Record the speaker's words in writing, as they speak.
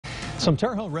Some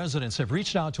Terre Haute residents have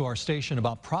reached out to our station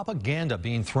about propaganda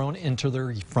being thrown into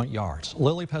their front yards.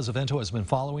 Lily Pesavento has been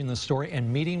following this story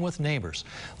and meeting with neighbors.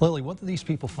 Lily, what do these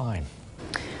people find?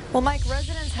 Well, Mike,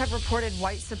 residents have reported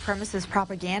white supremacist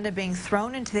propaganda being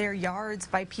thrown into their yards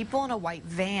by people in a white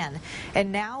van.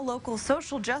 And now local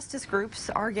social justice groups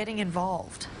are getting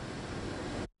involved.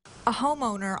 A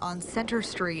homeowner on Center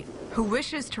Street who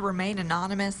wishes to remain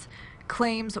anonymous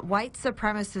claims white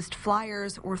supremacist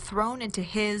flyers were thrown into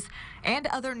his and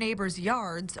other neighbors'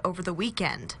 yards over the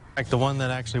weekend. Like the one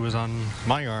that actually was on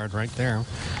my yard right there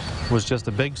was just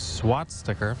a big SWAT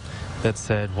sticker that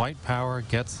said, "White power,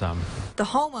 get some." The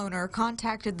homeowner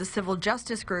contacted the civil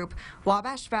justice group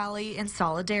Wabash Valley in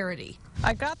Solidarity.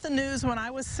 I got the news when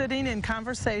I was sitting in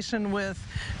conversation with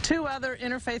two other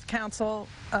Interfaith Council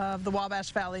of the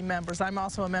Wabash Valley members. I'm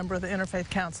also a member of the Interfaith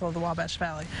Council of the Wabash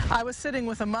Valley. I was sitting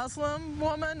with a Muslim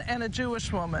woman and a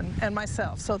Jewish woman and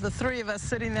myself. So the three of us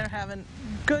sitting there having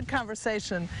good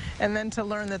conversation, and then to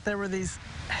learn that there were these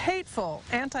hateful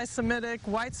anti-Semitic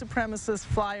white supremacist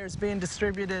flyers being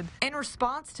distributed. In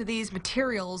response to these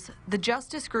materials, the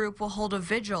justice group will hold a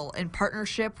vigil in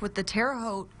partnership with the Terre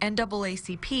Haute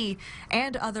NAACP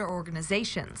and other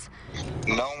organizations.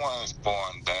 No one is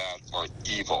born bad or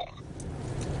evil.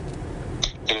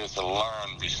 It is a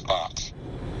learned response.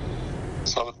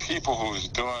 So the people who's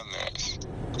doing this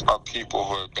are people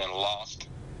who have been lost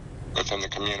within the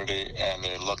community, and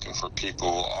they're looking for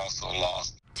people who are also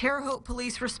lost. Terre Haute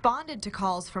police responded to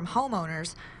calls from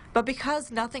homeowners, but because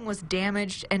nothing was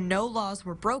damaged and no laws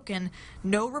were broken,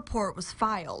 no report was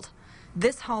filed.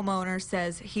 This homeowner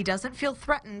says he doesn't feel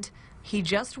threatened, he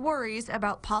just worries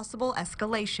about possible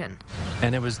escalation.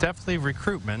 And it was definitely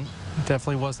recruitment. It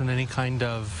definitely wasn't any kind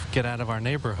of get out of our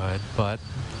neighborhood, but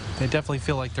they definitely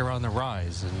feel like they're on the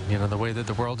rise. And you know, the way that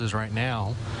the world is right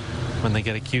now, when they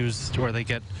get accused or they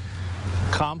get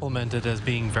complimented as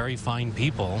being very fine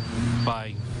people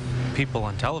by people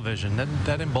on television,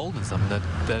 that emboldens them,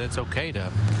 that it's okay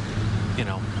to, you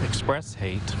know, express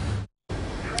hate.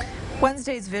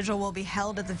 Wednesday's vigil will be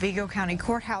held at the Vigo County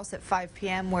Courthouse at 5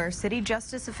 p.m. where city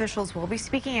justice officials will be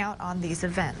speaking out on these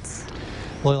events.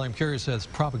 Lily, I'm curious, has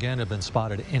propaganda been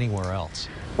spotted anywhere else?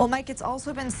 Well, Mike, it's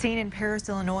also been seen in Paris,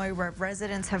 Illinois, where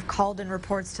residents have called in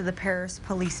reports to the Paris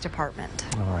Police Department.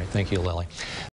 All right, thank you, Lily.